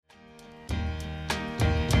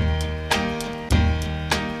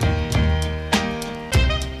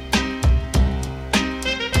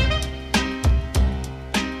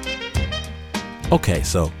Okay,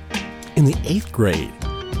 so in the 8th grade,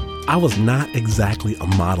 I was not exactly a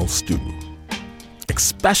model student,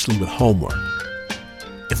 especially with homework.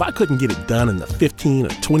 If I couldn't get it done in the 15 or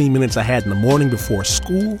 20 minutes I had in the morning before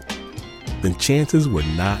school, then chances were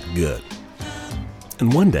not good.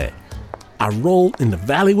 And one day, I rolled into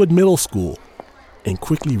Valleywood Middle School and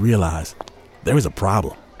quickly realized there was a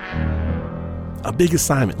problem. A big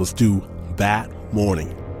assignment was due that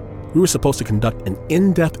morning. We were supposed to conduct an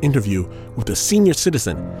in-depth interview with a senior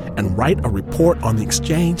citizen and write a report on the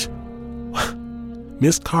exchange.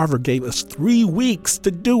 Miss Carver gave us 3 weeks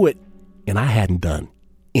to do it, and I hadn't done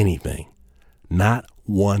anything. Not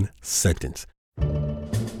one sentence.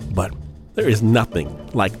 But there is nothing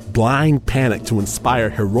like blind panic to inspire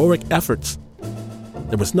heroic efforts.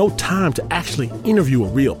 There was no time to actually interview a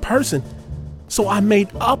real person, so I made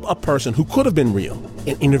up a person who could have been real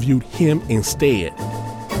and interviewed him instead.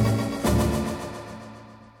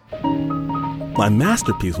 My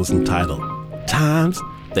masterpiece was entitled, Times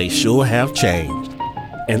They Sure Have Changed,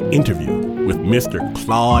 an interview with Mr.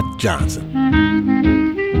 Claude Johnson.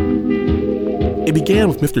 It began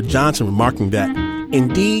with Mr. Johnson remarking that,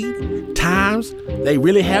 indeed, times, they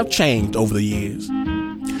really have changed over the years.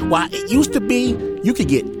 Why, it used to be you could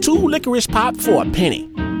get 2 licorice pop for a penny,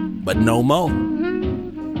 but no more.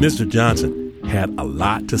 Mr. Johnson had a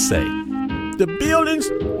lot to say. The buildings,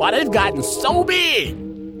 why, they've gotten so big.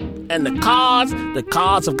 And the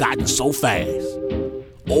cars have gotten so fast.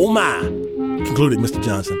 Oh my, concluded Mr.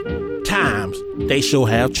 Johnson, times, they sure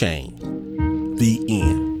have changed. The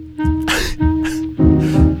end.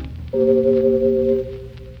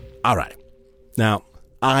 All right. Now,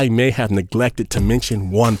 I may have neglected to mention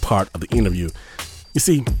one part of the interview. You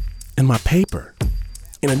see, in my paper,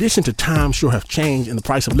 in addition to times sure have changed and the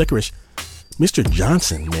price of licorice, Mr.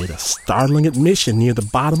 Johnson made a startling admission near the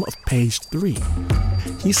bottom of page 3.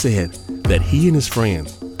 He said that he and his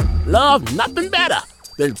friends love nothing better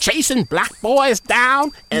than chasing black boys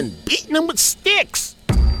down and beating them with sticks.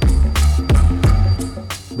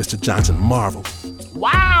 Mr. Johnson marveled.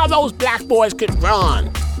 Wow, those black boys could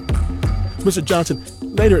run. Mr. Johnson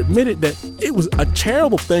later admitted that it was a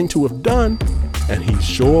terrible thing to have done, and he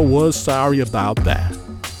sure was sorry about that.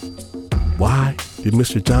 Why did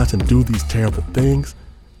Mr. Johnson do these terrible things?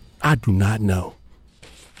 I do not know.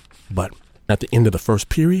 But at the end of the first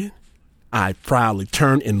period, I proudly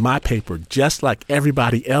turned in my paper just like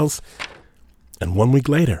everybody else, and 1 week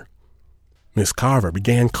later, Miss Carver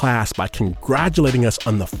began class by congratulating us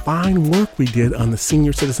on the fine work we did on the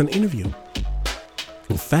senior citizen interview.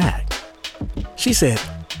 In fact, she said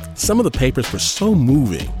some of the papers were so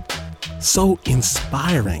moving, so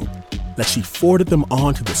inspiring, that she forwarded them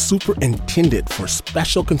on to the superintendent for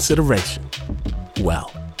special consideration.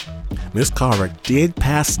 Well, Miss Carver did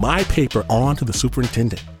pass my paper on to the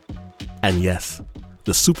superintendent. And yes,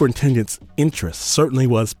 the superintendent's interest certainly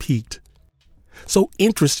was piqued. So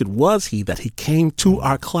interested was he that he came to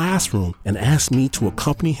our classroom and asked me to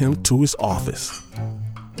accompany him to his office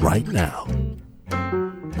right now.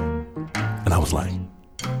 And I was like,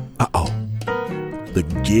 uh-oh, the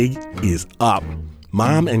gig is up.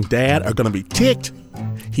 Mom and Dad are going to be ticked.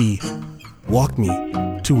 He walked me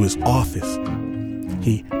to his office.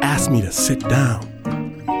 He asked me to sit down.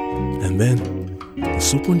 And then the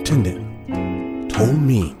superintendent told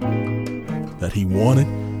me that he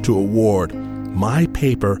wanted to award my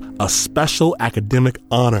paper a special academic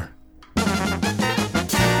honor.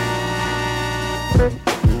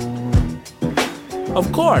 Of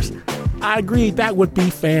course, I agreed that would be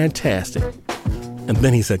fantastic. And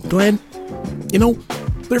then he said, Glenn, you know,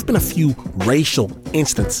 there's been a few racial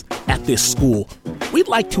incidents at this school we'd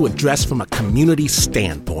like to address from a community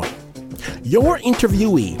standpoint. Your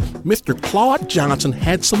interviewee, Mr. Claude Johnson,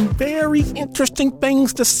 had some very interesting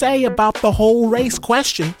things to say about the whole race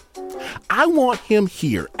question. I want him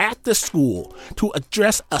here at the school to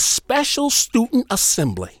address a special student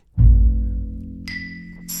assembly.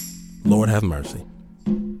 Lord have mercy.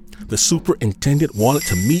 The superintendent wanted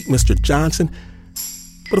to meet Mr. Johnson,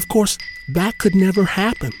 but of course, that could never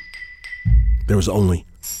happen. There was only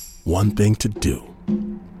one thing to do.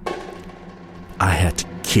 I had to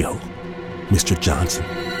kill Mr. Johnson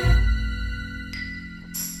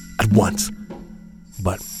at once.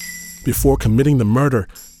 But before committing the murder,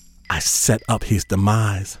 I set up his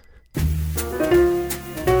demise.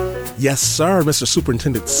 Yes, sir, Mr.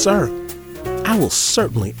 Superintendent, sir. I will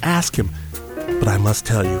certainly ask him, but I must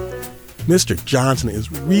tell you, Mr. Johnson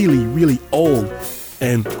is really, really old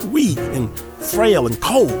and weak and frail and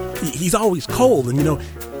cold. He's always cold, and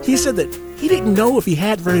he said that he didn't know if he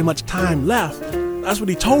had very much time left. That's what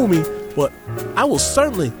he told me, but I will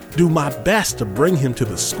certainly do my best to bring him to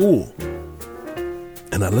the school.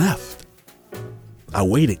 and I left. I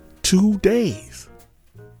waited 2 days.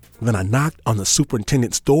 Then I knocked on the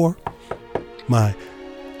superintendent's door. My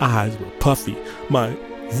eyes were puffy, my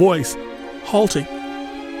voice halting.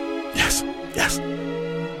 Yes.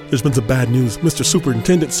 There's been some bad news, Mr.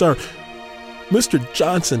 Superintendent, sir. Mr.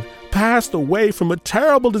 Johnson passed away from a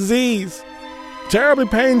terrible disease. Terribly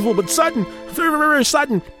painful, but sudden, very, very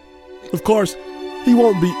sudden. Of course, he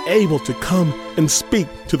won't be able to come and speak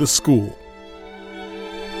to the school.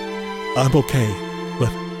 I'm okay,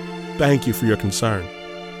 but thank you for your concern.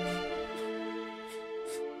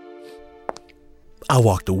 I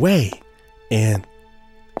walked away, and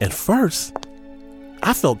at first,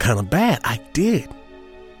 I felt kind of bad. I did.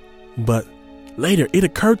 But later, it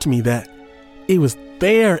occurred to me that it was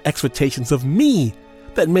their expectations of me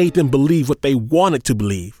that made them believe what they wanted to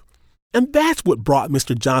believe. And that's what brought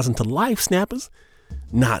Mr. Johnson to life, Snappers.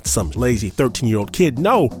 Not some lazy 13-year-old kid,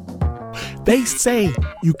 no. They say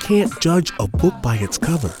you can't judge a book by its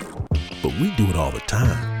cover, but we do it all the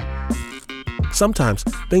time. Sometimes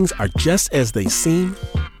things are just as they seem,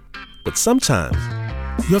 but sometimes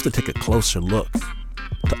you have to take a closer look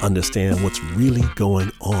to understand what's really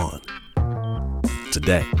going on.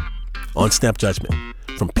 Today, on Snap Judgment,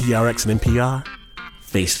 from PRX and NPR,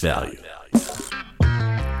 Face Value.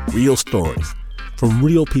 Real stories from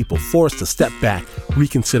real people forced to step back,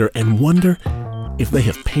 reconsider, and wonder if they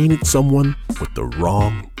have painted someone with the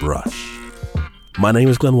wrong brush. My name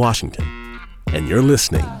is Glenn Washington, and you're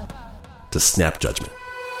listening to Snap Judgment.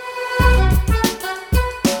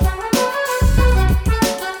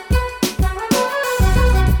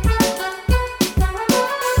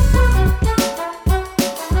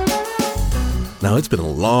 Now, it's been a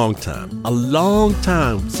long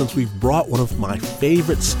time since we've brought one of my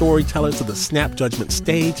favorite storytellers to the Snap Judgment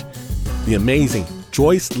stage, the amazing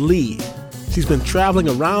Joyce Lee. She's been traveling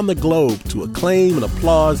around the globe to acclaim and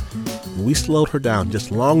applause, and we slowed her down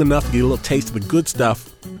just long enough to get a little taste of the good stuff.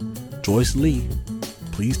 Joyce Lee,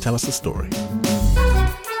 please tell us the story.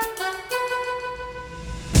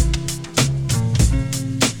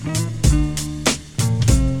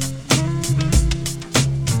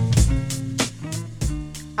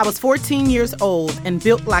 I was 14 years old and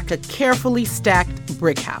built like a carefully stacked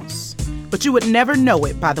brick house, but you would never know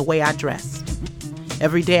it by the way I dressed.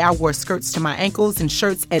 Every day I wore skirts to my ankles and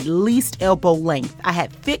shirts at least elbow length. I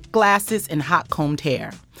had thick glasses and hot-combed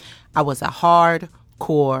hair. I was a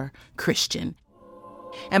hardcore Christian.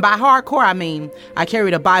 And by hardcore, I mean I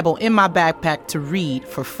carried a Bible in my backpack to read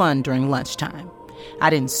for fun during lunchtime. I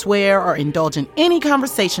didn't swear or indulge in any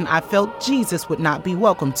conversation I felt Jesus would not be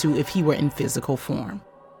welcome to if he were in physical form.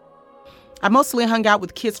 I mostly hung out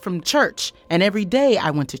with kids from church, and every day I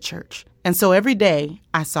went to church. And so every day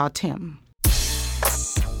I saw Tim.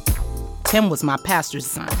 Tim was my pastor's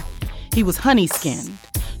son. He was honey-skinned,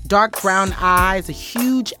 dark brown eyes, a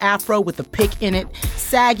huge afro with a pick in it,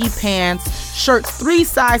 saggy pants, shirts 3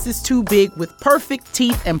 sizes too big with perfect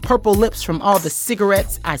teeth and purple lips from all the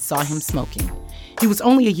cigarettes I saw him smoking. He was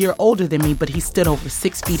only a year older than me, but he stood over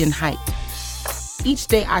 6 feet in height. Each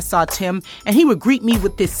day I saw Tim, and he would greet me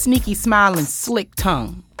with this sneaky smile and slick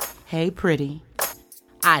tongue. Hey, pretty.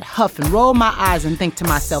 I'd huff and roll my eyes and think to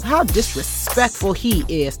myself how disrespectful he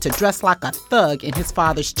is to dress like a thug in his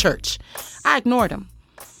father's church. I ignored him,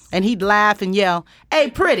 and he'd laugh and yell,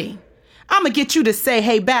 "Hey, pretty, I'm gonna get you to say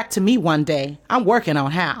hey back to me one day. I'm working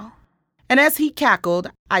on how." And as he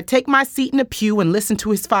cackled, I'd take my seat in the pew and listen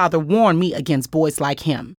to his father warn me against boys like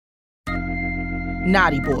him.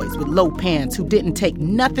 Naughty boys with low pants who didn't take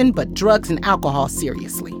nothing but drugs and alcohol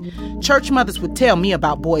seriously. Church mothers would tell me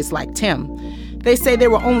about boys like Tim. They say they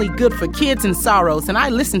were only good for kids in sorrows, and I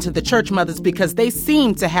listened to the church mothers because they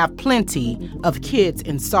seemed to have plenty of kids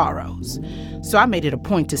in sorrows. So I made it a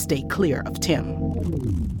point to stay clear of Tim.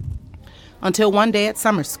 Until one day at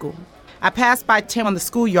summer school, I passed by Tim on the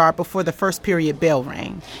schoolyard before the first period bell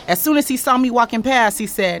rang. As soon as he saw me walking past, he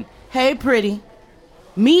said, "Hey, pretty."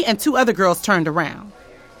 Me and 2 other girls turned around.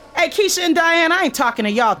 "Hey, Keisha and Diane, I ain't talking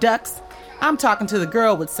to y'all ducks. I'm talking to the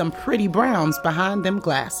girl with some pretty browns behind them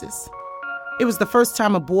glasses." It was the first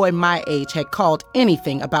time a boy my age had called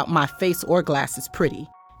anything about my face or glasses pretty.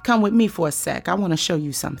 "Come with me for a sec. I want to show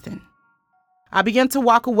you something." I began to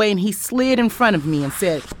walk away, and he slid in front of me and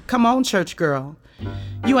said, "Come on, church girl.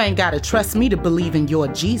 You ain't got to trust me to believe in your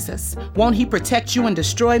Jesus. Won't he protect you and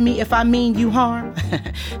destroy me if I mean you harm?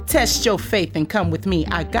 Test your faith and come with me.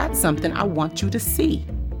 I got something I want you to see."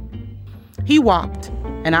 He walked,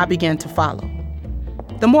 and I began to follow.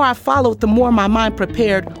 The more I followed, the more my mind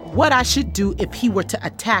prepared what I should do if he were to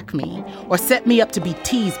attack me, or set me up to be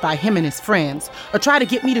teased by him and his friends, or try to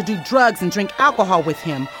get me to do drugs and drink alcohol with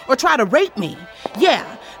him, or try to rape me. Yeah,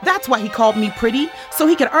 that's why he called me pretty, so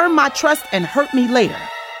he could earn my trust and hurt me later.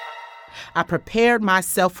 I prepared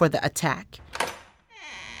myself for the attack.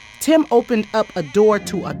 Tim opened up a door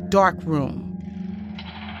to a dark room.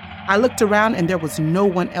 I looked around and there was no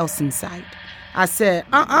one else in sight. I said,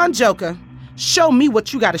 Joker, show me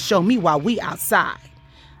what you got to show me while we outside.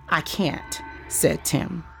 I can't, said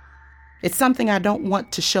Tim. It's something I don't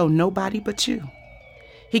want to show nobody but you.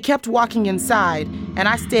 He kept walking inside, and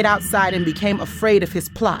I stayed outside and became afraid of his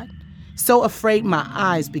plot. So afraid my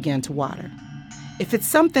eyes began to water. If it's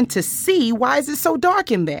something to see, why is it so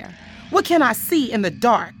dark in there? What can I see in the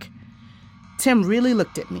dark? Tim really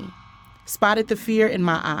looked at me, spotted the fear in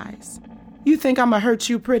my eyes. You think I'ma hurt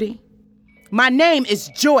you, pretty? My name is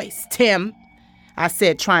Joyce, Tim, I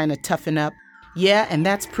said, trying to toughen up. Yeah, and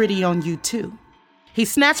that's pretty on you, too. He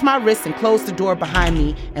snatched my wrist and closed the door behind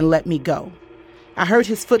me and let me go. I heard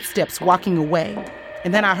his footsteps walking away,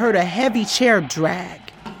 and then I heard a heavy chair drag.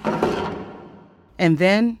 And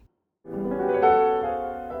then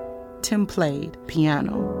Tim played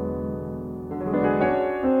piano.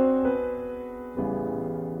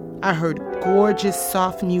 I heard gorgeous,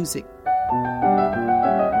 soft music.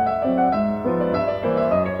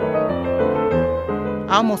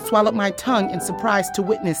 I almost swallowed my tongue in surprise to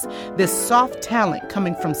witness this soft talent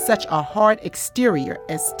coming from such a hard exterior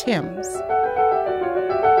as Tim's.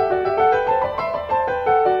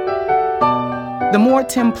 The more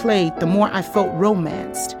Tim played, the more I felt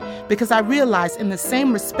romanced, because I realized in the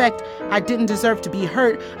same respect I didn't deserve to be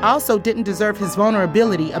hurt, I also didn't deserve his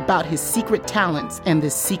vulnerability about his secret talents and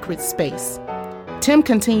this secret space. Tim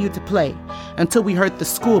continued to play until we heard the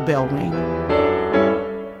school bell ring.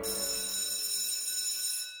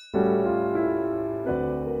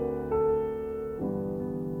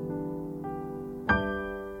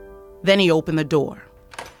 Then he opened the door.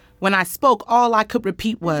 When I spoke, all I could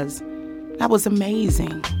repeat was, "That was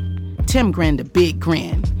amazing." Tim grinned a big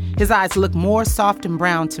grin. His eyes looked more soft and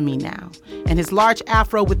brown to me now, and his large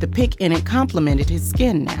afro with the pick in it complemented his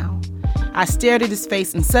skin now. I stared at his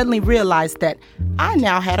face and suddenly realized that I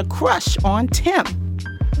now had a crush on Tim.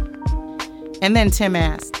 And then Tim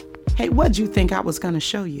asked, "Hey, what'd you think I was gonna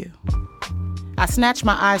show you?" I snatched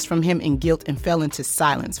my eyes from him in guilt and fell into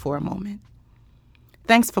silence for a moment.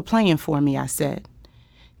 "Thanks for playing for me," I said.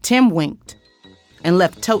 Tim winked and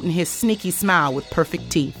left toting his sneaky smile with perfect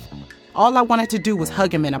teeth. All I wanted to do was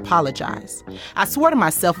hug him and apologize. I swore to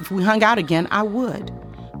myself if we hung out again, I would.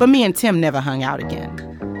 But me and Tim never hung out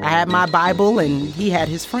again. I had my Bible and he had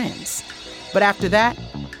his friends. But after that,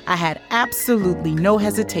 I had absolutely no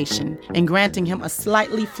hesitation in granting him a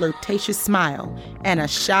slightly flirtatious smile and a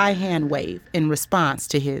shy hand wave in response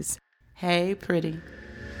to his, "Hey, pretty."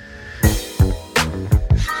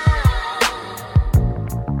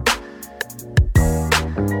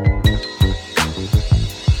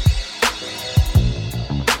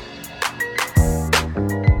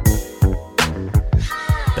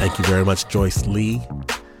 Thank you very much, Joyce Lee.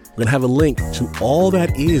 We're going to have a link to all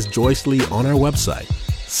that is Joyce Lee on our website,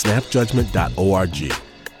 snapjudgment.org.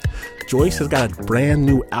 Joyce has got a brand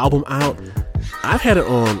new album out. I've had it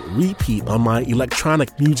on repeat on my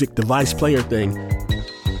electronic music device player thing.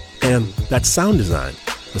 And that sound design,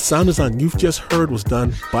 the sound design you've just heard was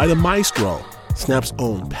done by the maestro, Snap's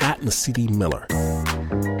own Pat Mesiti Miller.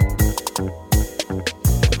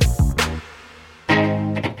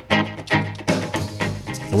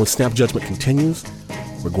 And when Snap Judgment continues,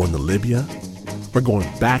 we're going to Libya, we're going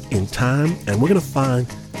back in time, and we're going to find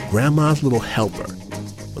Grandma's Little Helper.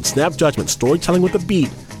 When Snap Judgment, Storytelling with a Beat,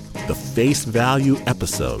 the Face Value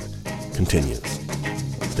episode continues.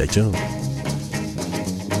 Stay tuned.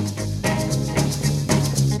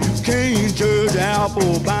 You can't judge an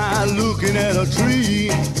apple by looking at a tree.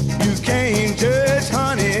 You can't judge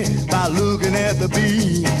honey by looking at the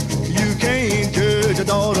bee. You can't judge a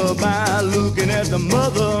daughter by looking at the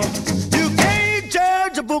mother. You can't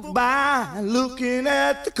judge a book by looking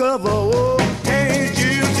at the cover. Oh, can't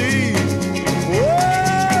you see?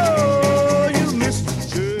 Oh, you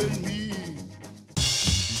misjudge me.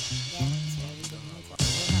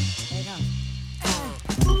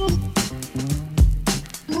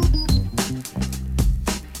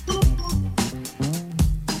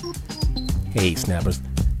 Hey, Snappers.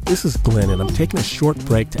 This is Glenn, and I'm taking a short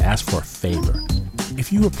break to ask for a favor.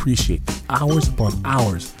 If you appreciate the hours upon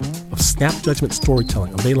hours of Snap Judgment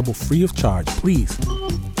storytelling available free of charge, please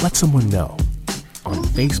let someone know. On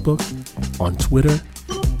Facebook, on Twitter,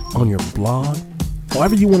 on your blog,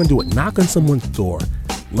 however you want to do it. Knock on someone's door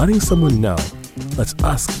letting someone know lets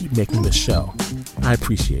us keep making this show. I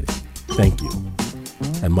appreciate it. Thank you.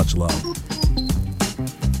 And much love.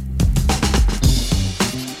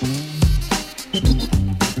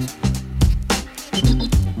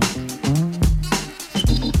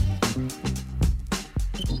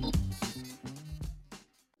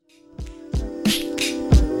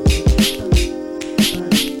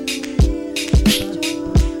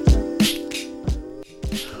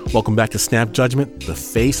 Welcome back to Snap Judgment, the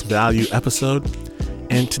face value episode.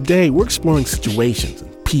 And today we're exploring situations,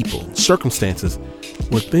 people, circumstances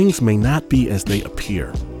where things may not be as they appear.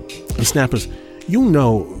 And Snappers, you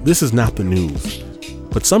know this is not the news,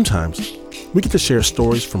 but sometimes we get to share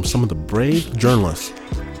stories from some of the brave journalists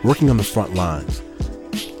working on the front lines.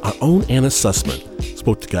 Our own Anna Sussman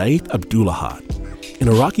spoke to Gaith Abdulahad, an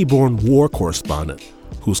Iraqi-born war correspondent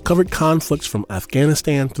who's covered conflicts from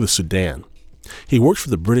Afghanistan to the Sudan. He worked for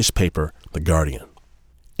the British paper, The Guardian.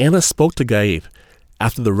 Anna spoke to Gaith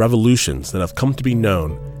after the revolutions that have come to be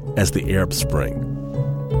known as the Arab Spring.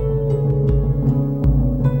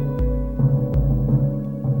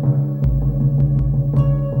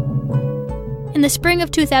 In the spring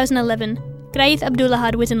of 2011, Gaith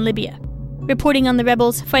Abdulahad was in Libya, reporting on the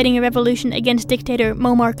rebels fighting a revolution against dictator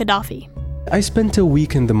Muammar Gaddafi. I spent a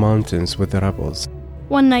week in the mountains with the rebels.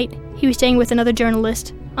 One night, he was staying with another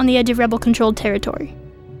journalist on the edge of rebel-controlled territory.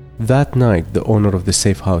 That night, the owner of the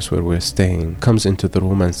safe house where we're staying comes into the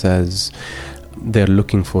room and says, they're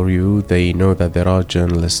looking for you. They know that there are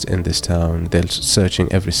journalists in this town. They're searching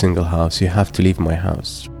every single house. You have to leave my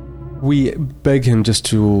house. We beg him just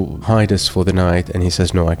to hide us for the night, and he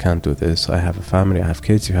says, no, I can't do this. I have a family, I have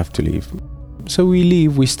kids, you have to leave. So we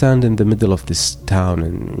leave, we stand in the middle of this town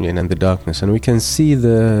in the darkness, and we can see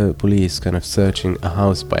the police kind of searching a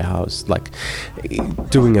house by house, like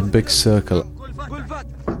doing a big circle.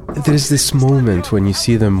 There is this moment when you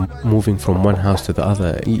see them moving from one house to the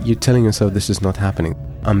other. You're telling yourself, this is not happening.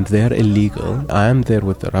 I'm there illegal, I am there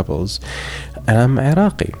with the rebels, and I'm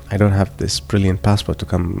Iraqi. I don't have this brilliant passport to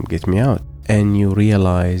come get me out. And you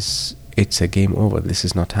realize it's a game over, this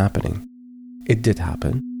is not happening. It did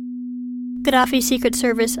happen. Gaddafi's Secret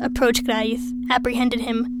Service approached Gaith, apprehended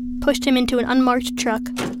him, pushed him into an unmarked truck,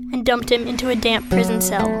 and dumped him into a damp prison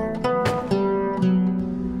cell.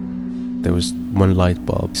 There was one light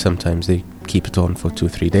bulb. Sometimes they keep it on for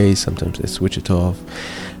 2-3 days, sometimes they switch it off.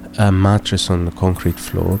 A mattress on the concrete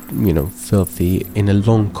floor, filthy, in a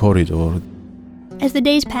long corridor. As the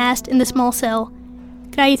days passed in the small cell,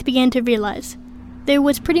 Gaith began to realize there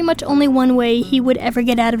was pretty much only one way he would ever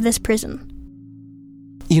get out of this prison.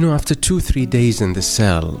 After 2-3 days in the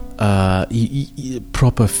cell,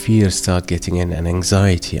 proper fears start getting in and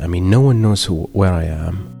anxiety. I mean, no one knows where I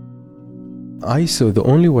am. I saw the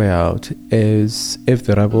only way out is if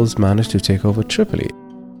the rebels manage to take over Tripoli.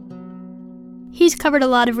 He's covered a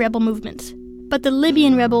lot of rebel movements, but the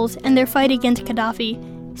Libyan rebels and their fight against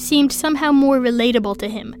Gaddafi seemed somehow more relatable to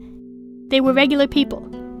him. They were regular people,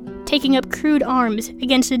 taking up crude arms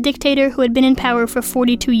against a dictator who had been in power for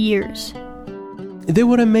 42 years. They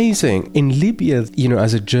were amazing. In Libya,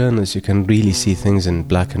 as a journalist, you can really see things in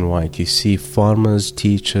black and white. You see farmers,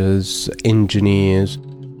 teachers, engineers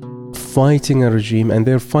fighting a regime, and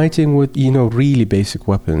they're fighting with, really basic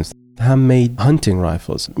weapons. Handmade hunting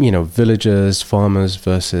rifles, villagers, farmers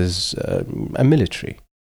versus a military.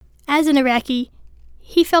 As an Iraqi,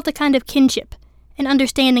 he felt a kind of kinship, an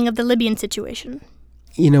understanding of the Libyan situation.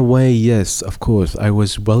 In a way, yes, of course. I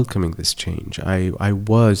was welcoming this change. I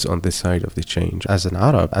was on the side of the change as an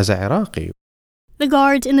Arab, as an Iraqi. The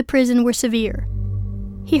guards in the prison were severe.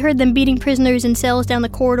 He heard them beating prisoners in cells down the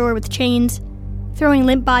corridor with chains, throwing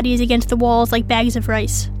limp bodies against the walls like bags of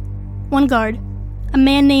rice. One guard, a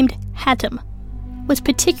man named Hatem, was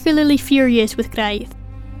particularly furious with Gaith.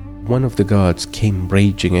 One of the guards came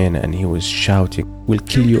raging in and he was shouting, "We'll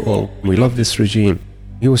kill you all. We love this regime."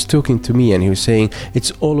 He was talking to me and he was saying,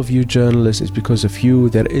 "It's all of you journalists, it's because of you,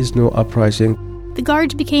 there is no uprising." The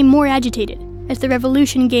guards became more agitated as the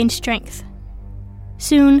revolution gained strength.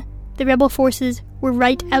 Soon, the rebel forces were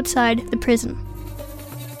right outside the prison.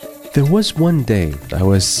 There was one day, I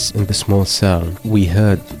was in the small cell, we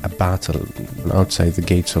heard a battle outside the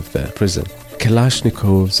gates of the prison.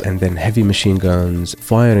 Kalashnikovs and then heavy machine guns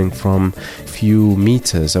firing from a few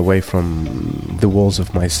meters away from the walls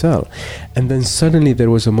of my cell. And then suddenly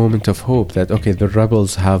there was a moment of hope that, okay, the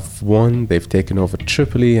rebels have won, they've taken over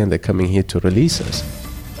Tripoli and they're coming here to release us.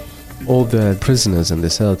 All the prisoners in the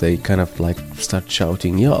cell, they kind of start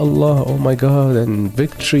shouting, "Ya Allah, oh my God," and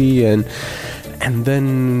victory, and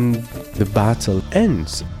then the battle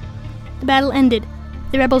ends. The battle ended,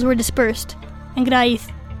 the rebels were dispersed, and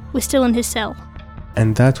Gaith was still in his cell.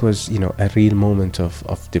 And that was, a real moment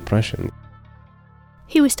of depression.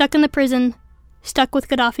 He was stuck in the prison, stuck with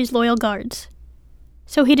Gaddafi's loyal guards.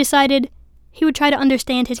 So he decided he would try to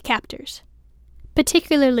understand his captors,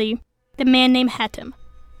 particularly the man named Hatem,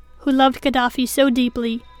 who loved Gaddafi so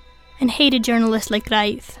deeply and hated journalists like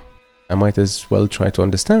Graith. I might as well try to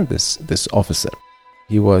understand this officer.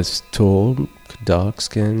 He was tall,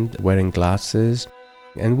 dark-skinned, wearing glasses,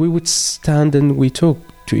 and we would stand and we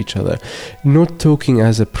talked to each other, not talking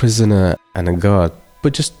as a prisoner and a guard,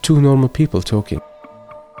 but just two normal people talking.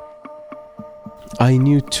 I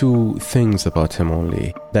knew two things about him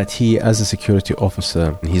only, that he, as a security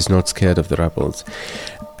officer, he's not scared of the rebels.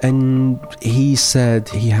 And he said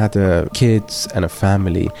he had kids and a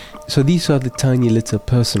family. So these are the tiny little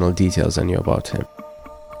personal details I knew about him.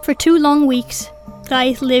 For 2 long weeks,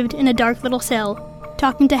 Graith lived in a dark little cell,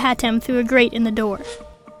 talking to Hatem through a grate in the door.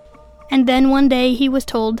 And then one day he was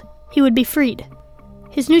told he would be freed.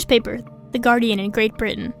 His newspaper, The Guardian in Great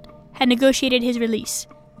Britain, had negotiated his release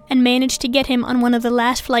and managed to get him on one of the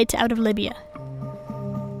last flights out of Libya.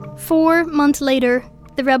 4 months later,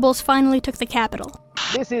 the rebels finally took the capital.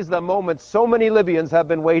 This is the moment so many Libyans have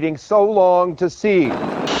been waiting so long to see.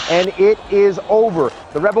 And it is over.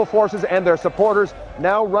 The rebel forces and their supporters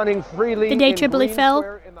now running freely. The day Tripoli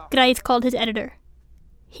fell, Graith called his editor.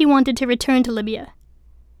 He wanted to return to Libya.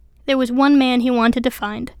 There was one man he wanted to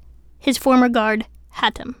find, his former guard,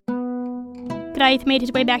 Hatem. Graith made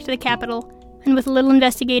his way back to the capital, and with a little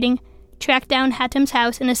investigating, tracked down Hatem's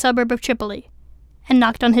house in a suburb of Tripoli, and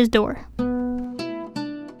knocked on his door.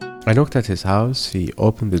 I knocked at his house, he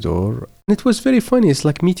opened the door. It was very funny, it's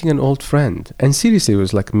like meeting an old friend. And seriously, it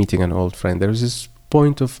was like meeting an old friend. There was this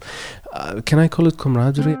point of, can I call it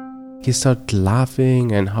camaraderie? He started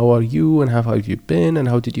laughing, and how are you, and how have you been, and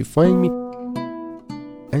how did you find me?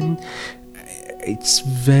 And it's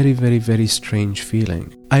very, very, very strange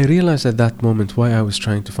feeling. I realized at that moment why I was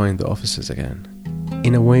trying to find the officers again.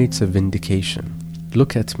 In a way, it's a vindication.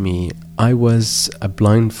 Look at me, I was a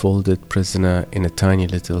blindfolded prisoner in a tiny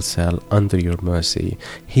little cell under your mercy.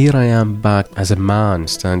 Here I am back as a man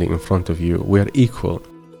standing in front of you. We're equal.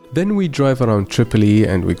 Then we drive around Tripoli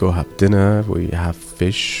and we go have dinner, we have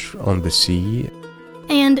fish on the sea.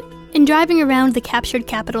 And in driving around the captured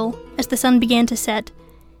capital, as the sun began to set,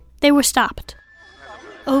 they were stopped.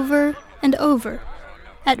 Over and over,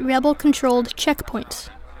 at rebel-controlled checkpoints.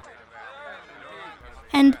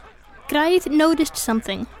 And Graith noticed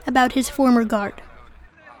something about his former guard.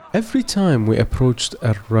 Every time we approached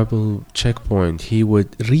a rebel checkpoint, he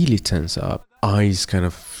would really tense up, eyes kind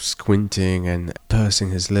of squinting and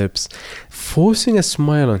pursing his lips, forcing a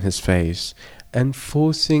smile on his face and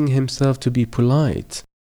forcing himself to be polite.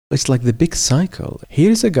 It's like the big cycle.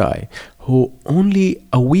 Here's a guy who only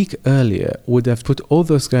a week earlier would have put all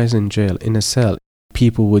those guys in jail in a cell.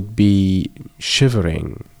 People would be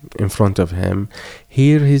shivering in front of him.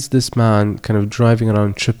 Here is this man kind of driving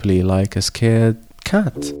around Tripoli like a scared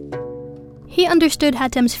cat. He understood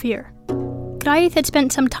Hatem's fear. Graith had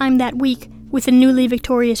spent some time that week with the newly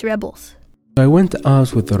victorious rebels. I went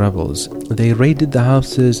out with the rebels. They raided the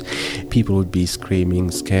houses. People would be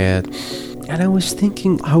screaming, scared. And I was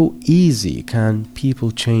thinking, how easy can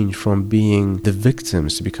people change from being the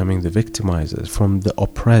victims to becoming the victimizers, from the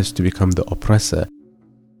oppressed to become the oppressor?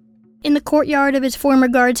 In the courtyard of his former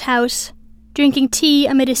guard's house, drinking tea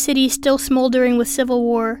amid a city still smoldering with civil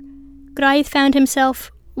war, Graith found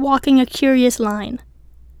himself walking a curious line.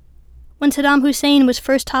 When Saddam Hussein was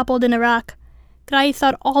first toppled in Iraq, Graith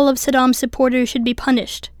thought all of Saddam's supporters should be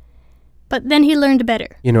punished. But then he learned better.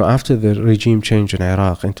 After the regime change in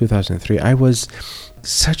Iraq in 2003, I was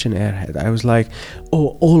such an airhead. I was like,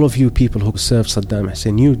 oh, all of you people who served Saddam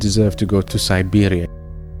Hussein, you deserve to go to Siberia.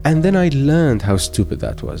 And then I learned how stupid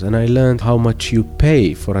that was. And I learned how much you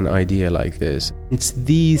pay for an idea like this. It's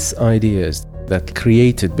these ideas that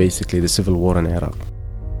created basically the civil war in Iraq.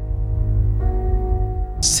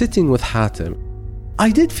 Sitting with Hatem, I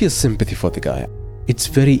did feel sympathy for the guy. It's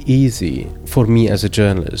very easy for me as a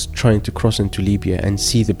journalist trying to cross into Libya and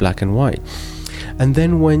see the black and white. And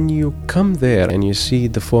then when you come there and you see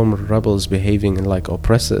the former rebels behaving like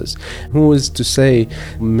oppressors, who is to say,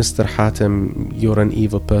 Mr. Hatem, you're an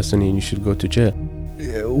evil person and you should go to jail?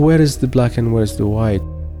 Where is the black and where is the white?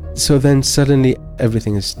 So then suddenly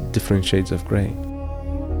everything is different shades of grey.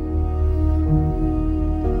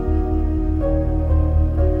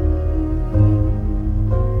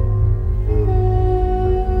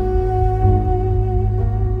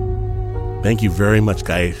 Thank you very much,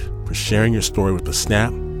 Gaif, for sharing your story with The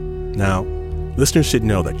Snap. Now, listeners should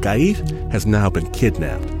know that Gaif has now been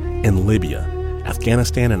kidnapped in Libya,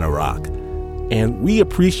 Afghanistan, and Iraq. And we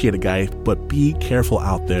appreciate it, guys, but be careful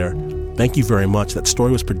out there. Thank you very much. That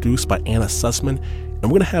story was produced by Anna Sussman, and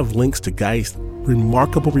we're going to have links to Guy's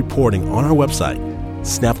remarkable reporting on our website,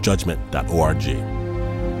 snapjudgment.org.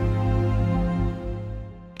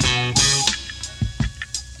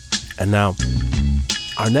 And now,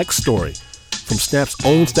 our next story from Snap's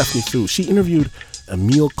own Stephanie Fu. She interviewed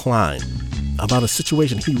Emil Klein about a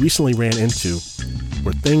situation he recently ran into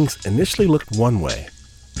where things initially looked one way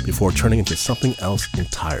before turning into something else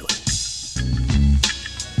entirely.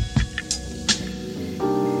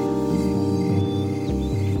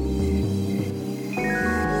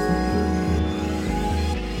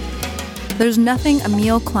 There's nothing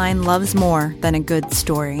Emil Klein loves more than a good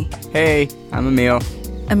story. Hey, I'm Emil.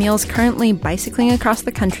 Emil's currently bicycling across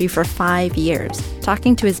the country for 5 years,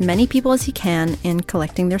 talking to as many people as he can and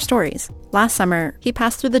collecting their stories. Last summer, he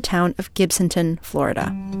passed through the town of Gibsonton,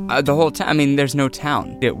 Florida. The whole town, there's no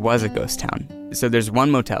town. It was a ghost town. So there's one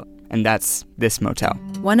motel, and that's this motel.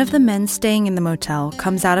 One of the men staying in the motel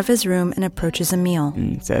comes out of his room and approaches Emil.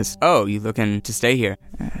 And says, "Oh, you looking to stay here?"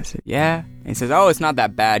 I said, "Yeah." And he says, "Oh, it's not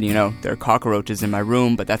that bad, There are cockroaches in my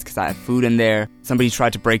room, but that's because I have food in there. Somebody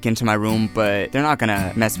tried to break into my room, but they're not going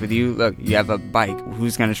to mess with you. Look, you have a bike.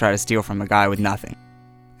 Who's going to try to steal from a guy with nothing?"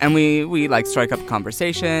 And we strike up a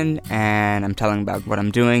conversation, and I'm telling him about what I'm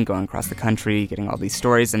doing, going across the country, getting all these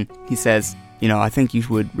stories. And he says, "I think you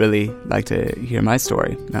would really like to hear my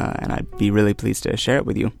story, and I'd be really pleased to share it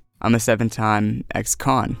with you. I'm a 7-time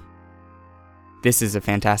ex-con. This is a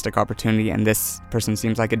fantastic opportunity, and this person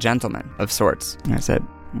seems like a gentleman of sorts." And I said,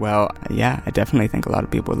 "Well, yeah, I definitely think a lot of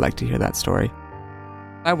people would like to hear that story."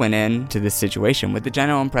 I went into this situation with the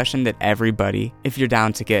general impression that everybody, if you're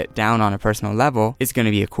down to get down on a personal level, is going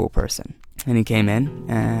to be a cool person. And he came in,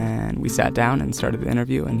 and we sat down and started the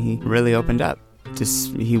interview, and he really opened up.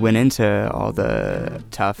 He went into all the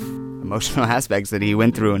tough emotional aspects that he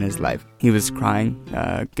went through in his life. He was crying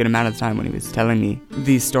a good amount of the time when he was telling me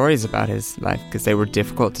these stories about his life because they were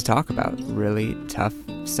difficult to talk about, really tough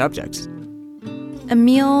subjects.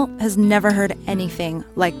 Emil has never heard anything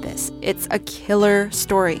like this. It's a killer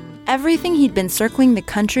story. Everything he'd been circling the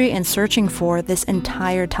country and searching for this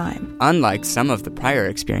entire time. Unlike some of the prior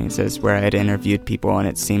experiences where I had interviewed people and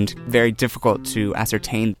it seemed very difficult to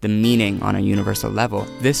ascertain the meaning on a universal level,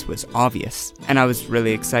 this was obvious. And I was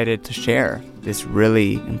really excited to share this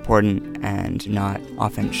really important and not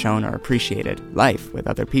often shown or appreciated life with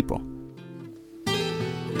other people.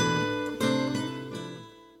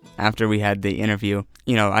 After we had the interview,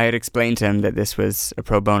 I had explained to him that this was a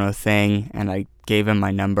pro bono thing, and I gave him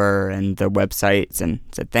my number and the websites and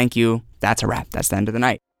said, "Thank you, that's a wrap, that's the end of the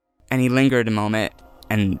night." And he lingered a moment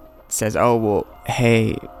and says, "Oh, well,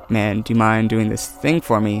 hey, man, do you mind doing this thing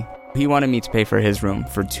for me?" He wanted me to pay for his room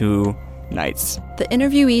for 2 nights. The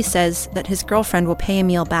interviewee says that his girlfriend will pay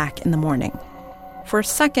Emil back in the morning. For a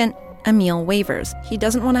second, Emil wavers. He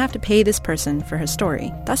doesn't want to have to pay this person for his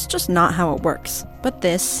story. That's just not how it works. But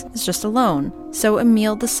this is just a loan, so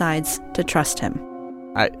Emil decides to trust him.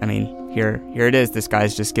 Here it is. This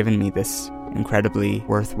guy's just given me this incredibly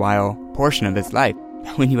worthwhile portion of his life.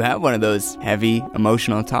 When you have one of those heavy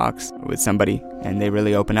emotional talks with somebody and they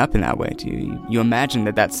really open up in that way to you, you imagine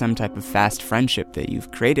that that's some type of fast friendship that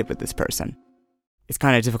you've created with this person. It's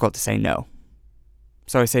kind of difficult to say no.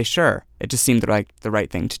 So I say sure. It just seemed like the right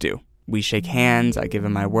thing to do. We shake hands, I give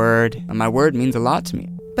him my word, and my word means a lot to me.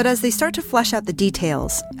 But as they start to flesh out the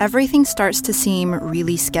details, everything starts to seem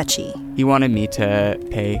really sketchy. He wanted me to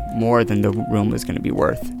pay more than the room was going to be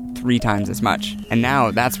worth, 3 times as much. And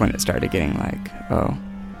now that's when it started getting like, oh,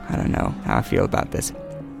 I don't know how I feel about this.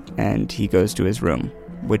 And he goes to his room,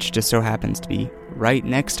 which just so happens to be right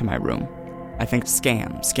next to my room. I think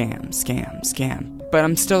scam. But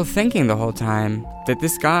I'm still thinking the whole time that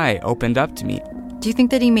this guy opened up to me. Do you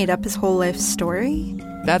think that he made up his whole life story?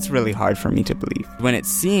 That's really hard for me to believe. When it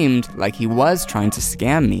seemed like he was trying to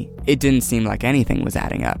scam me, it didn't seem like anything was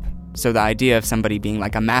adding up. So the idea of somebody being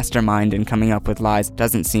like a mastermind and coming up with lies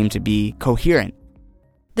doesn't seem to be coherent.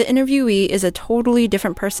 The interviewee is a totally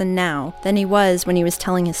different person now than he was when he was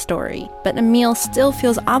telling his story, but Emil still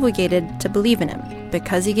feels obligated to believe in him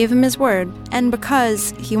because he gave him his word and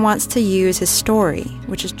because he wants to use his story,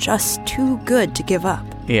 which is just too good to give up.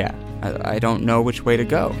 Yeah, I don't know which way to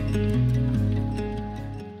go.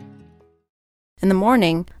 In the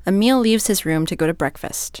morning, Emil leaves his room to go to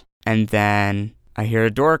breakfast. And then I hear a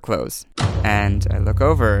door close, and I look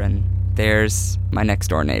over, and there's my next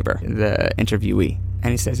door neighbor, the interviewee. And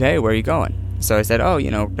he says, "Hey, where are you going?" So I said, "Oh,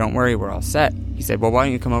 don't worry, we're all set." He said, "Well, why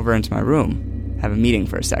don't you come over into my room? Have a meeting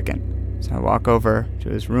for a second." So I walk over to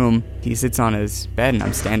his room. He sits on his bed, and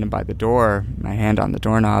I'm standing by the door, my hand on the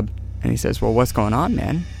doorknob. And he says, well, what's going on,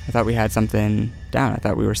 man? I thought we had something down. I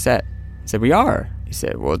thought we were set. I said, we are. He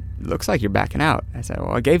said, well, it looks like you're backing out. I said,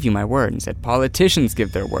 well, I gave you my word. And he said, politicians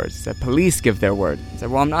give their words. He said, police give their word. I said,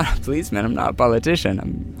 well, I'm not a policeman. I'm not a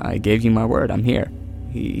politician. I gave you my word. I'm here.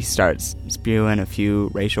 He starts spewing a few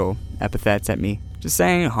racial epithets at me. Just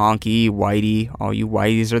saying, honky, whitey, all you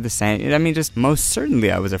whiteys are the same. I mean, just most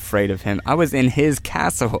certainly I was afraid of him. I was in his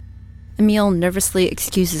castle. Emil nervously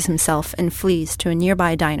excuses himself and flees to a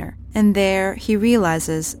nearby diner. And there, he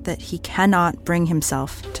realizes that he cannot bring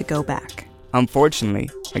himself to go back. Unfortunately,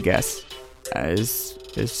 I guess, it's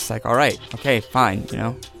just like, all right, okay, fine, you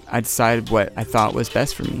know. I decided what I thought was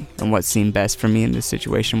best for me, and what seemed best for me in this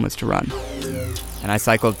situation was to run. And I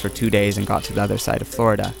cycled for 2 days and got to the other side of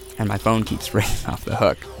Florida, and my phone keeps ringing off the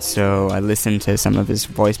hook. So I listened to some of his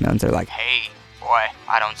voicemails. They're like, hey, boy,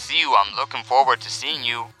 I don't see you. I'm looking forward to seeing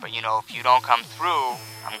you. But, you know, if you don't come through,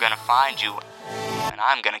 I'm going to find you, and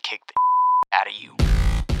I'm going to kick the out of you.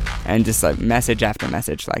 And just like message after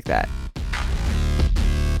message like that.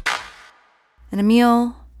 And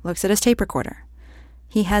Emil looks at his tape recorder.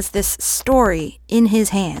 He has this story in his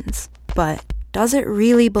hands, but does it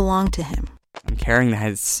really belong to him? I'm carrying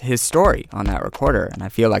his story on that recorder, and I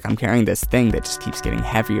feel like I'm carrying this thing that just keeps getting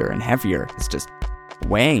heavier and heavier. It's just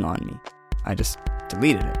weighing on me. I just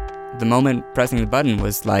deleted it. The moment pressing the button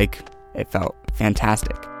was like, it felt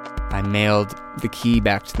fantastic. I mailed the key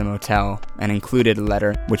back to the motel and included a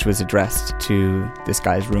letter which was addressed to this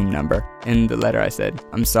guy's room number. In the letter I said,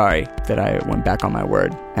 I'm sorry that I went back on my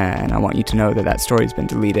word, and I want you to know that that story's been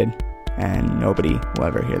deleted, and nobody will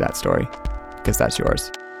ever hear that story, because that's yours.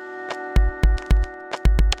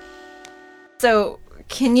 So,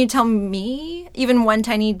 can you tell me even one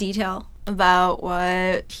tiny detail about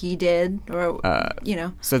what he did, or, you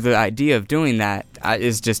know? So the idea of doing that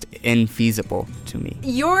is just infeasible to me.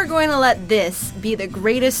 You're going to let this be the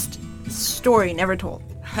greatest story never told.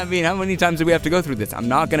 I mean, how many times do we have to go through this? I'm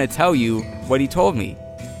not going to tell you what he told me.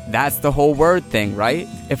 That's the whole word thing, right?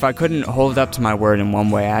 If I couldn't hold up to my word in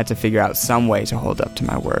one way, I had to figure out some way to hold up to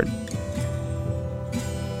my word.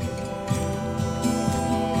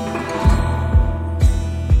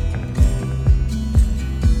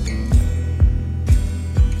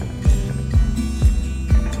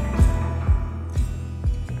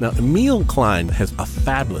 Now, Emil Klein has a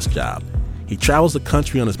fabulous job. He travels the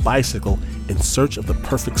country on his bicycle in search of the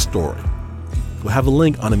perfect story. We'll have a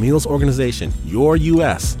link on Emil's organization, Your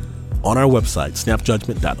US, on our website,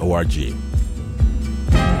 snapjudgment.org.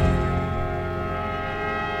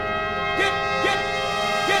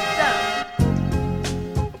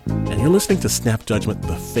 And you're listening to Snap Judgment,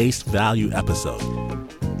 the Face Value episode.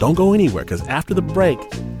 Don't go anywhere, because after the break,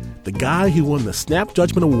 the guy who won the Snap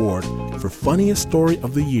Judgment Award for Funniest Story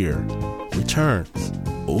of the Year returns.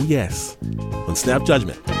 Oh yes, on Snap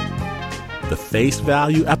Judgment. The Face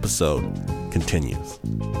Value episode continues.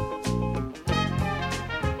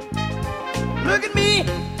 Look at me.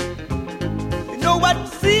 You know what to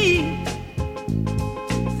see.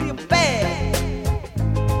 See a bad.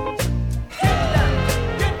 Get down,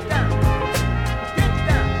 get down, get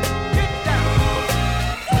down, get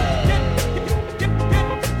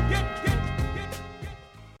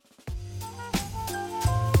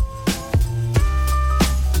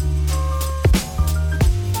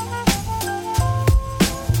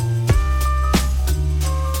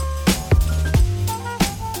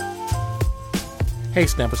Hey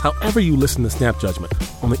Snappers, however you listen to Snap Judgment,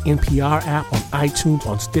 on the NPR app, on iTunes,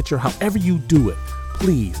 on Stitcher, however you do it,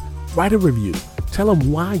 please write a review. Tell them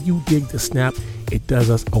why you dig the Snap. It does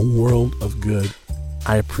us a world of good.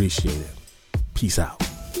 I appreciate it. Peace out.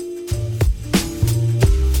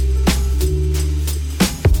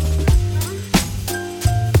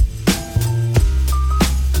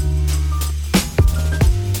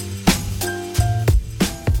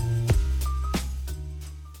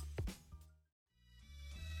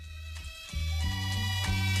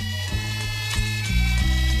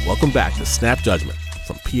 Welcome back to Snap Judgment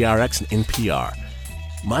from PRX and NPR.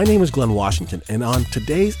 My name is Glenn Washington, and on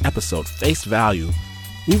today's episode, Face Value,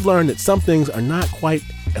 we've learned that some things are not quite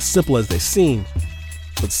as simple as they seem,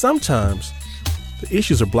 but sometimes the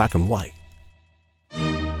issues are black and white.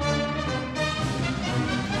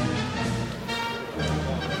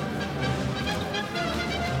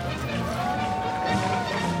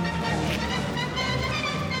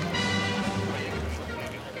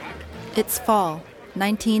 It's fall,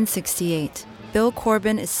 1968. Bill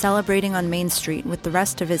Corbin is celebrating on Main Street with the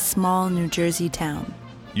rest of his small New Jersey town.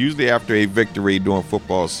 Usually after a victory during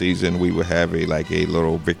football season, we would have a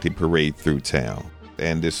little victory parade through town.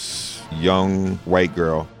 And this young white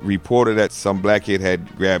girl reported that some black kid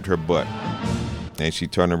had grabbed her butt. and she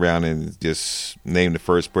turned around and just named the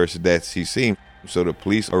first person that she seen. So the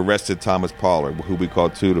police arrested Thomas Pollard, who we call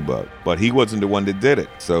Tudabug. But he wasn't the one that did it.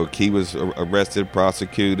 So he was arrested,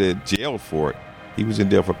 prosecuted, jailed for it. He was in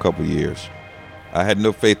there for a couple of years. I had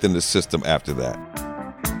no faith in the system after that.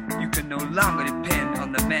 You can no longer depend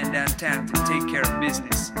on the man downtown to take care of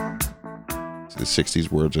business. The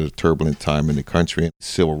 60s were a turbulent time in the country,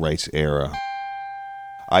 civil rights era.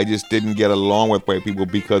 I just didn't get along with white people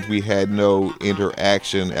because we had no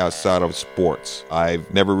interaction outside of sports. I've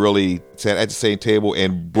never really sat at the same table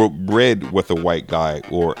and broke bread with a white guy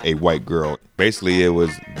or a white girl. Basically, it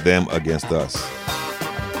was them against us.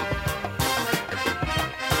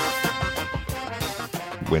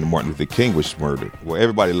 When Martin Luther King was murdered, well,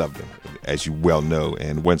 everybody loved him, as you well know.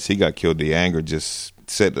 And once he got killed, the anger just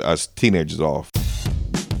set us teenagers off.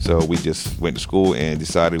 So we just went to school and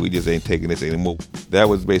decided we just ain't taking this anymore. That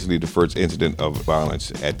was basically the first incident of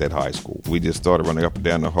violence at that high school. We just started running up and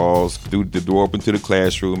down the halls, threw the door open to the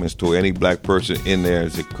classroom, and told any black person in there,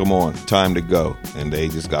 said, "Come on, time to go." And they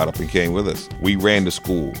just got up and came with us. We ran the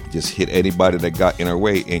school, just hit anybody that got in our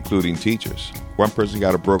way, including teachers. One person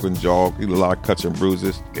got a broken jaw, a lot of cuts and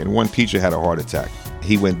bruises, and one teacher had a heart attack.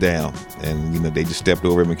 He went down, and they just stepped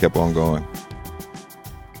over him and kept on going.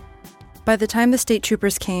 By the time the state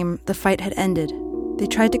troopers came, the fight had ended. They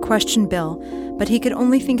tried to question Bill, but he could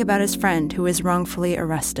only think about his friend who was wrongfully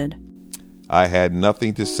arrested. I had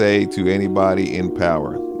nothing to say to anybody in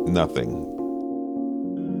power. Nothing.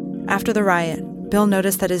 After the riot, Bill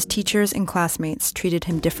noticed that his teachers and classmates treated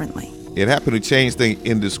him differently. It happened to change things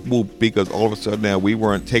in the school because all of a sudden now we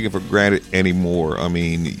weren't taken for granted anymore. I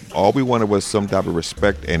mean, all we wanted was some type of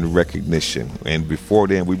respect and recognition. And before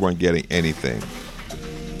then, we weren't getting anything.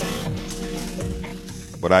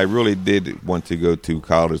 But I really did want to go to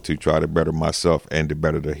college to try to better myself and to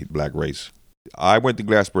better the black race. I went to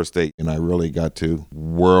Glassboro State, and I really got to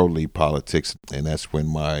worldly politics, and that's when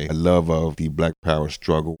my love of the black power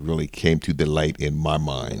struggle really came to the light in my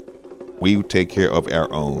mind. We take care of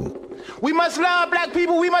our own. We must love black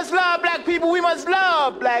people, we must love black people, we must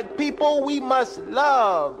love black people, we must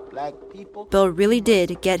love black people. Bill really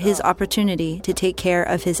did get his opportunity to take care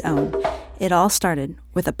of his own. It all started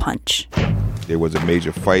with a punch. There was a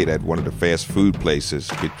major fight at one of the fast food places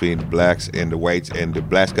between the blacks and the whites, and the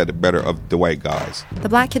blacks got the better of the white guys. The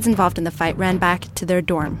black kids involved in the fight ran back to their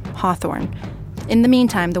dorm, Hawthorne. In the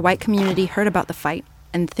meantime, the white community heard about the fight,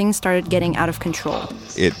 and things started getting out of control.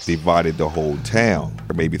 It divided the whole town,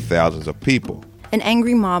 maybe thousands of people. An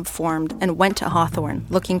angry mob formed and went to Hawthorne,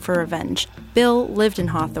 looking for revenge. Bill lived in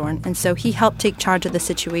Hawthorne, and so he helped take charge of the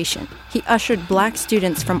situation. He ushered black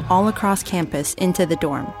students from all across campus into the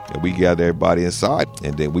dorm. And we gathered everybody inside,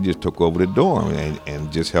 and then we just took over the dorm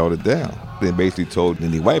and just held it down. They basically told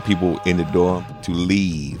the white people in the dorm to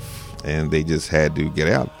leave, and they just had to get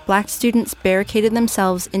out. Black students barricaded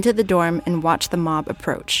themselves into the dorm and watched the mob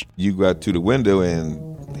approach. You got to the window, and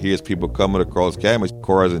here's people coming across campus,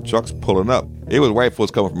 cars and trucks pulling up. It was white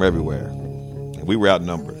folks coming from everywhere. And we were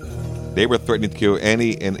outnumbered. They were threatening to kill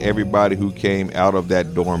any and everybody who came out of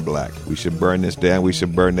that dorm black. We should burn this down. We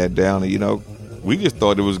should burn that down. And, we just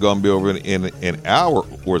thought it was going to be over in an hour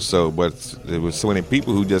or so, but there was so many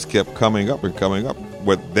people who just kept coming up and coming up.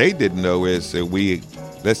 What they didn't know is that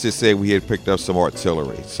let's just say we had picked up some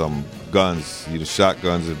artillery, some guns,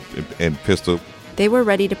 shotguns and pistols. They were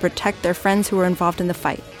ready to protect their friends who were involved in the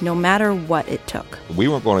fight, no matter what it took. We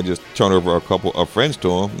weren't going to just turn over a couple of friends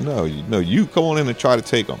to them. No, you come on in and try to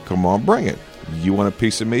take them. Come on, bring it. You want a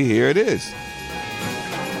piece of me? Here it is.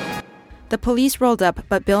 The police rolled up,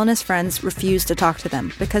 but Bill and his friends refused to talk to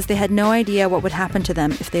them because they had no idea what would happen to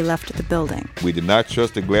them if they left the building. We did not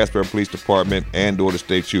trust the Glassboro Police Department and or the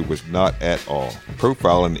state troopers, not at all.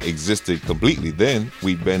 Profiling existed completely then.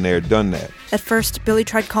 We'd been there, done that. At first, Billy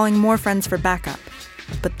tried calling more friends for backup,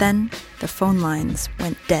 but then the phone lines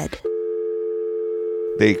went dead.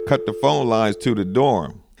 They cut the phone lines to the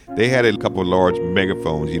dorm. They had a couple of large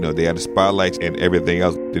megaphones, they had the spotlights and everything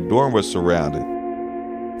else. The dorm was surrounded.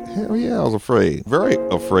 Hell yeah, I was afraid. Very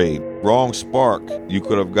afraid. Wrong spark. You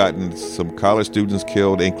could have gotten some college students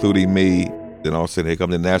killed, including me. Then all of a sudden, here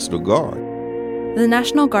comes the National Guard. The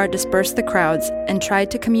National Guard dispersed the crowds and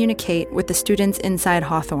tried to communicate with the students inside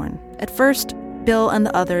Hawthorne. At first, Bill and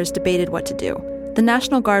the others debated what to do. The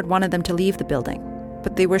National Guard wanted them to leave the building,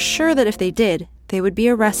 but they were sure that if they did, they would be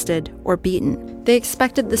arrested or beaten. They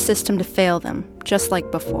expected the system to fail them, just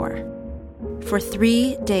like before. For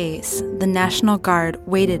 3 days, the National Guard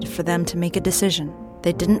waited for them to make a decision.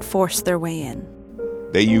 They didn't force their way in.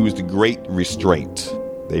 They used great restraint.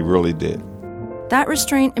 They really did. That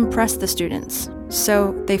restraint impressed the students,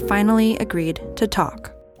 so they finally agreed to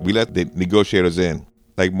talk. We let the negotiators in.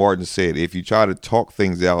 Like Martin said, if you try to talk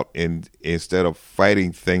things out and instead of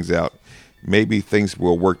fighting things out, maybe things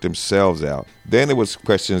will work themselves out. Then there was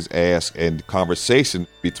questions asked and conversation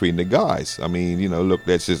between the guys. I mean, look,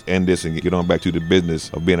 let's just end this and get on back to the business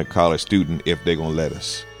of being a college student if they're going to let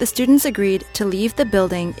us. The students agreed to leave the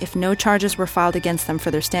building if no charges were filed against them for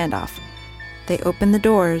their standoff. They opened the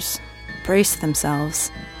doors, braced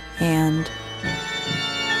themselves, and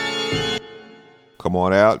come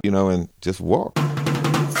on out, and just walk.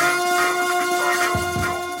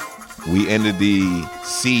 We ended the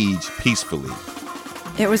siege peacefully.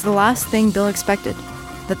 It was the last thing Bill expected,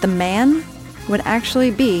 that the man would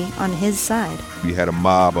actually be on his side. We had a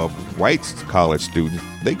mob of white college students.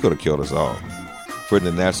 They could have killed us all. For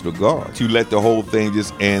the National Guard, to let the whole thing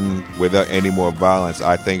just end without any more violence,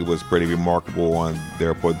 I think it was pretty remarkable on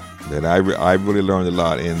their part. That I really learned a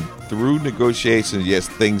lot. And through negotiations, yes,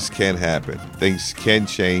 things can happen. Things can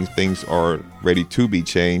change. Things are ready to be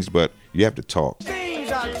changed, but you have to talk.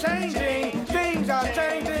 Things are changing. Things are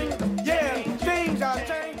changing. Yeah, things are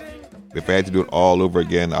changing. If I had to do it all over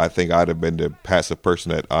again, I think I'd have been the passive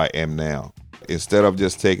person that I am now. Instead of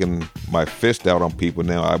just taking my fist out on people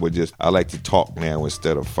now, I like to talk now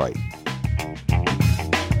instead of fight.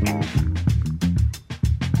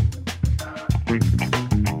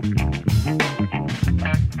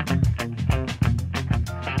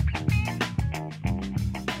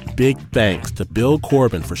 Big thanks to Bill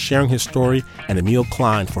Corbin for sharing his story and Emil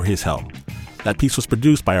Klein for his help. That piece was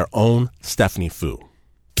produced by our own Stephanie Fu.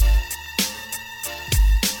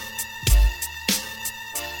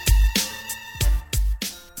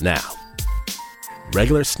 Now,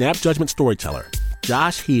 regular snap judgment storyteller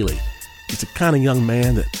Josh Healy is the kind of young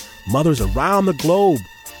man that mothers around the globe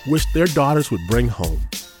wish their daughters would bring home.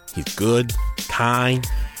 He's good, kind,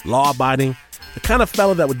 law-abiding, the kind of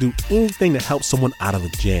fellow that would do anything to help someone out of a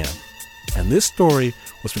jam. And this story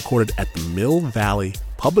was recorded at the Mill Valley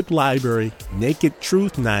Public Library Naked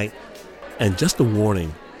Truth Night. And just a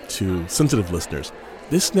warning to sensitive listeners,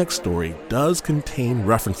 this next story does contain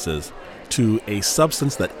references to a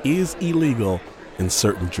substance that is illegal in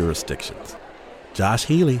certain jurisdictions. Josh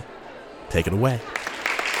Healy, take it away.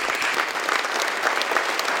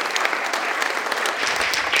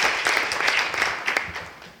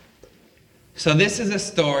 So this is a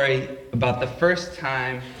story about the first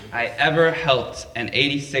time I ever helped an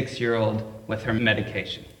 86-year-old with her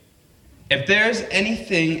medication. If there's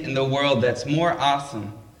anything in the world that's more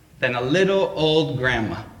awesome than a little old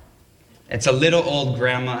grandma, it's a little old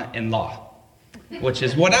grandma-in-law, which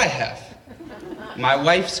is what I have. My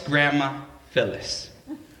wife's grandma, Phyllis.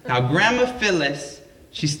 Now, Grandma Phyllis,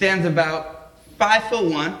 she stands about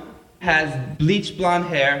 5'1", has bleach blonde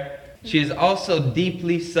hair. She is also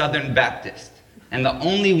deeply Southern Baptist, and the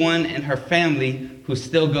only one in her family who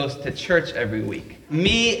still goes to church every week.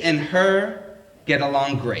 Me and her get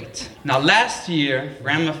along great. Now, last year,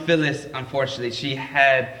 Grandma Phyllis, unfortunately, she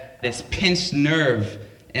had this pinched nerve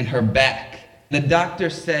in her back. The doctor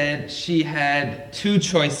said she had two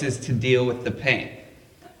choices to deal with the pain.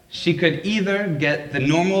 She could either get the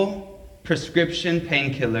normal prescription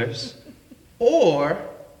painkillers, or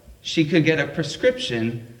she could get a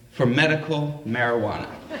prescription for medical marijuana.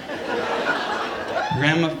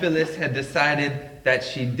 Grandma Phyllis had decided that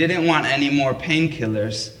she didn't want any more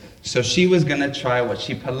painkillers, so she was going to try what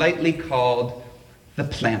she politely called the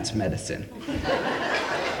plant medicine.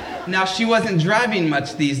 Now, she wasn't driving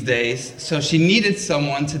much these days, so she needed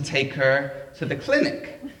someone to take her to the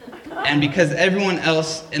clinic. And because everyone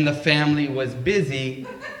else in the family was busy,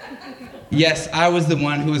 yes, I was the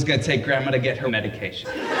one who was going to take Grandma to get her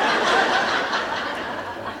medication.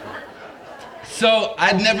 So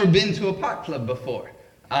I'd never been to a pot club before.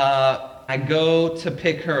 I go to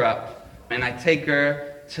pick her up, and I take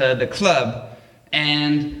her to the club,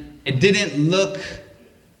 and it didn't look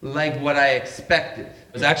like what I expected.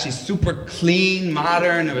 It was actually super clean,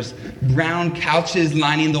 modern. There was brown couches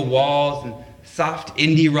lining the walls and soft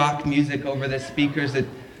indie rock music over the speakers. It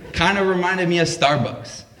kind of reminded me of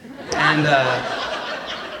Starbucks. And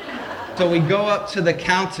so we go up to the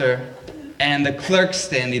counter, and the clerk's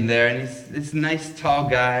standing there, and he's this nice tall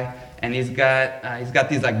guy, and he's got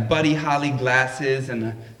these like Buddy Holly glasses and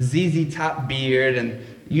a ZZ Top beard, and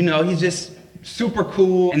he's just super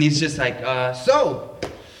cool, and he's just like, so,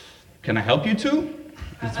 can I help you two?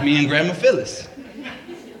 It's me and Grandma Phyllis.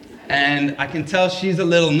 And I can tell she's a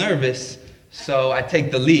little nervous, so I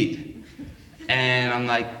take the lead. And I'm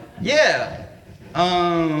like, yeah,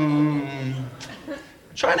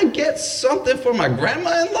 trying to get something for my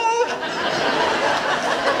grandma-in-law?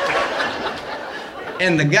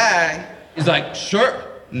 And the guy is like, sure,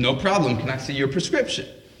 no problem. Can I see your prescription?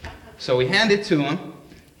 So we hand it to him.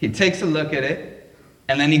 He takes a look at it,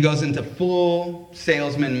 and then he goes into full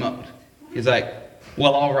salesman mode. He's like,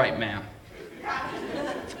 well, all right, ma'am.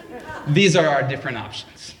 These are our different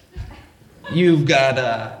options. You've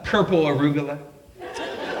got purple arugula.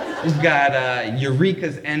 We've got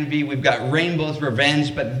Eureka's Envy. We've got Rainbow's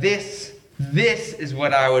Revenge. But this is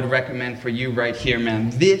what I would recommend for you right here, ma'am.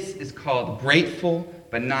 This is called Grateful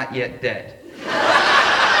But Not Yet Dead.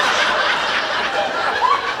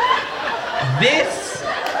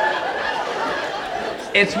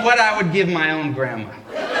 It's what I would give my own grandma.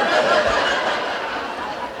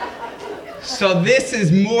 So this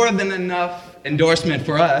is more than enough endorsement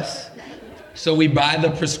for us. So we buy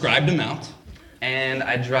the prescribed amount, and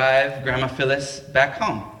I drive Grandma Phyllis back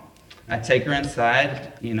home. I take her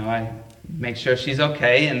inside, I make sure she's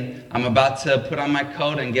okay, and I'm about to put on my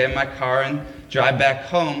coat and get in my car and drive back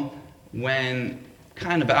home when,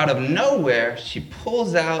 kind of out of nowhere, she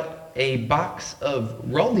pulls out a box of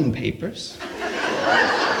rolling papers,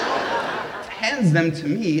 hands them to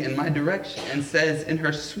me in my direction, and says in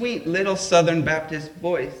her sweet little Southern Baptist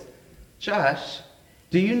voice, Josh,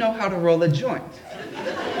 do you know how to roll a joint?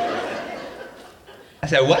 I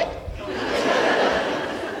said, what?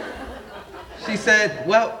 She said,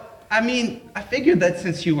 well, I figured that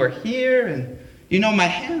since you were here and, my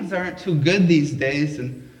hands aren't too good these days,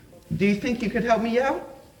 and do you think you could help me out?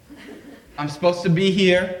 I'm supposed to be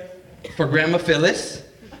here for Grandma Phyllis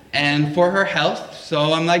and for her health,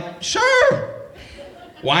 so I'm like, sure,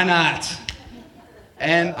 why not?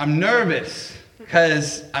 And I'm nervous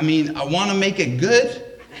because, I want to make it good,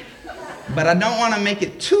 but I don't want to make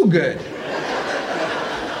it too good.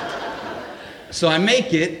 So I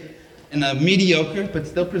make it in a mediocre but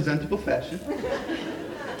still presentable fashion.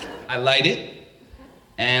 I light it,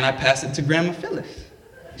 and I pass it to Grandma Phyllis.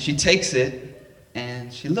 She takes it,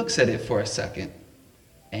 and she looks at it for a second.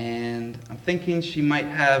 And I'm thinking she might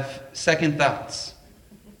have second thoughts.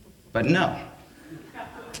 But no.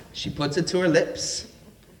 She puts it to her lips,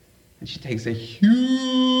 and she takes a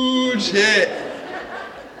huge hit.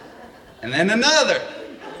 And then another.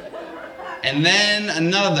 And then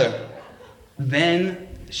another. Then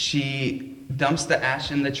she dumps the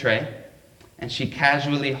ash in the tray, and she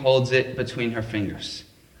casually holds it between her fingers.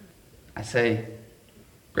 I say,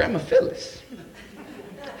 Grandma Phyllis,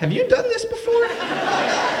 have you done this before?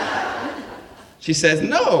 She says,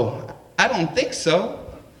 no, I don't think so.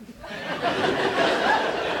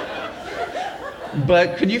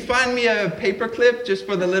 But could you find me a paper clip just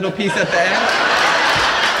for the little piece at the end?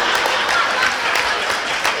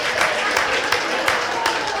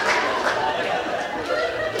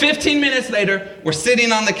 "15 minutes later, we're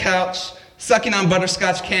sitting on the couch, sucking on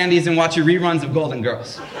butterscotch candies and watching reruns of Golden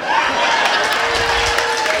Girls.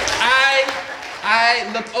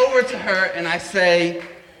 I look over to her and I say,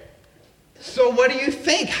 so what do you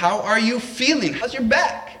think? How are you feeling? How's your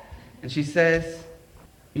back? And she says,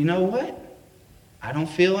 you know what? I don't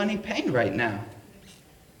feel any pain right now.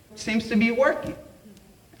 It seems to be working.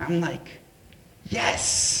 I'm like,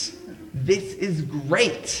 yes, this is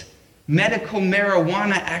great. Medical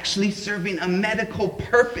marijuana actually serving a medical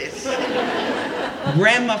purpose.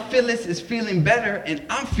 Grandma Phyllis is feeling better, and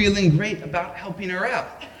I'm feeling great about helping her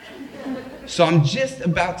out. So I'm just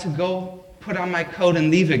about to go put on my coat and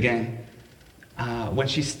leave again when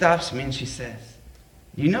she stops me and she says,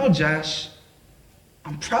 you know, Josh,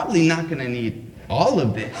 I'm probably not going to need all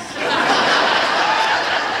of this.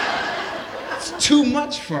 It's too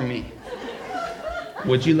much for me.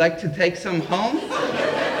 Would you like to take some home?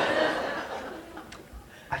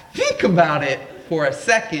 I think about it for a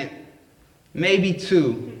second, maybe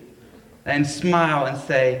two, and smile and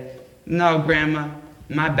say, no, Grandma,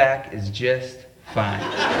 my back is just fine.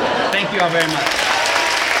 Thank you all very much.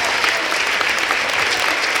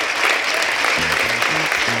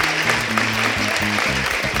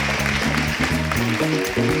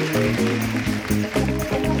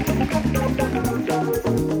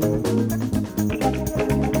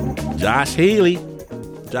 Josh Healy.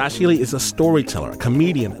 Josh Healy is a storyteller, a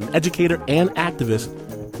comedian, an educator, and activist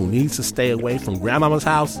who needs to stay away from Grandmama's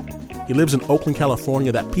house. He lives in Oakland,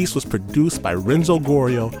 California. That piece was produced by Renzo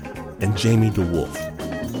Gorio and Jamie DeWolf.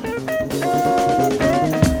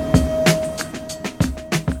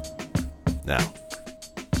 Now,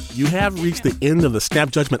 you have reached the end of the Snap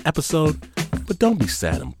Judgment episode, but don't be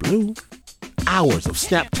sad and blue. Hours of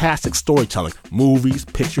Snaptastic storytelling, movies,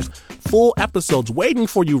 pictures, full episodes waiting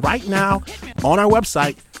for you right now on our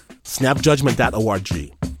website,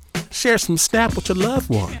 snapjudgment.org. Share some Snap with your loved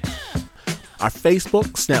one. Our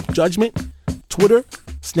Facebook, Snap Judgment. Twitter,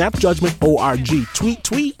 Snap Judgment ORG.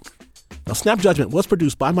 Tweet. Now, Snap Judgment was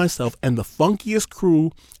produced by myself and the funkiest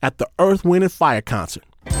crew at the Earth, Wind, and Fire concert.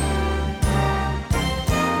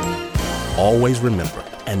 Always remember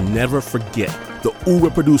and never forget the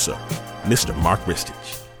Uber producer, Mr. Mark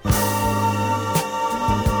Ristich.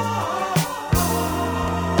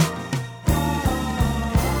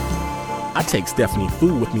 I take Stephanie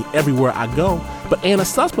Fu with me everywhere I go, but Anna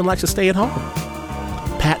Sussman likes to stay at home.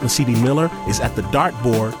 Pat Mesiti-Miller is at the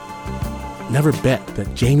dartboard. Never bet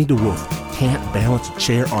that Jamie DeWolf can't balance a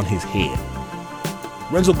chair on his head.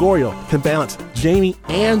 Renzo Gorio can balance Jamie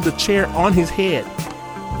and the chair on his head.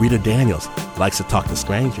 Rita Daniels likes to talk to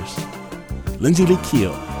strangers. Lindsay Lee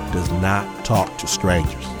Keel does not talk to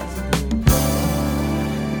strangers.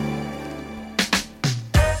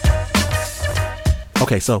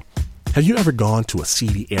 Okay, so have you ever gone to a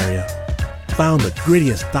seedy area, found the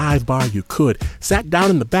grittiest dive bar you could, sat down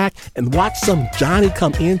in the back and watched some Johnny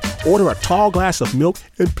come in, order a tall glass of milk,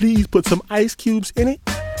 and please put some ice cubes in it?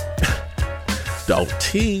 Don't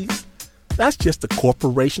tease. That's just the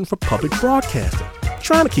Corporation for Public Broadcasting,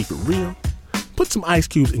 trying to keep it real. Put some ice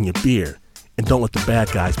cubes in your beer and don't let the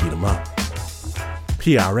bad guys beat them up.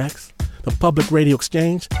 PRX, the Public Radio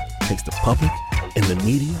Exchange, takes the public and the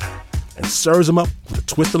media and serves them up with a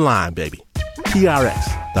twist of lime, baby.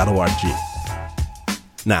 PRX.org.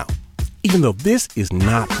 Now, even though this is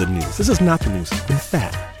not the news, in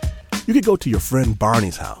fact, you could go to your friend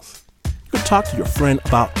Barney's house. You could talk to your friend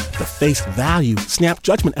about the Face Value Snap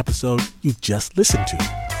Judgment episode you just listened to.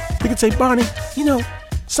 You could say, Barney,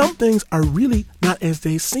 some things are really not as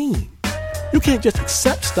they seem. You can't just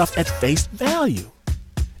accept stuff at face value.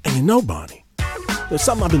 And Barney, there's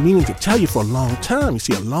something I've been meaning to tell you for a long time. You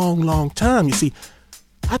see, a long time. You see,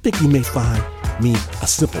 I think you may find me a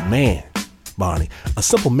simple man, Barney. A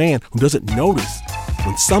simple man who doesn't notice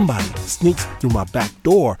when somebody sneaks through my back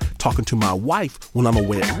door talking to my wife when I'm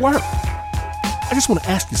away at work. I just want to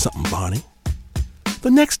ask you something, Barney.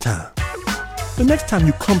 The next time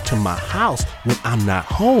you come to my house when I'm not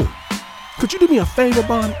home, could you do me a favor,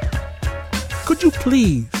 Barney? Could you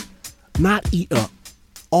please not eat up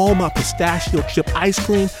all my pistachio chip ice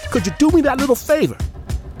cream? Could you do me that little favor?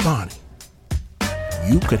 Barney,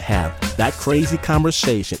 you could have that crazy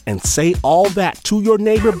conversation and say all that to your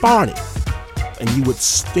neighbor Barney, and you would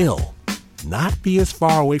still not be as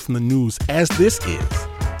far away from the news as this is.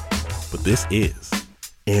 But this is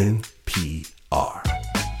NPR.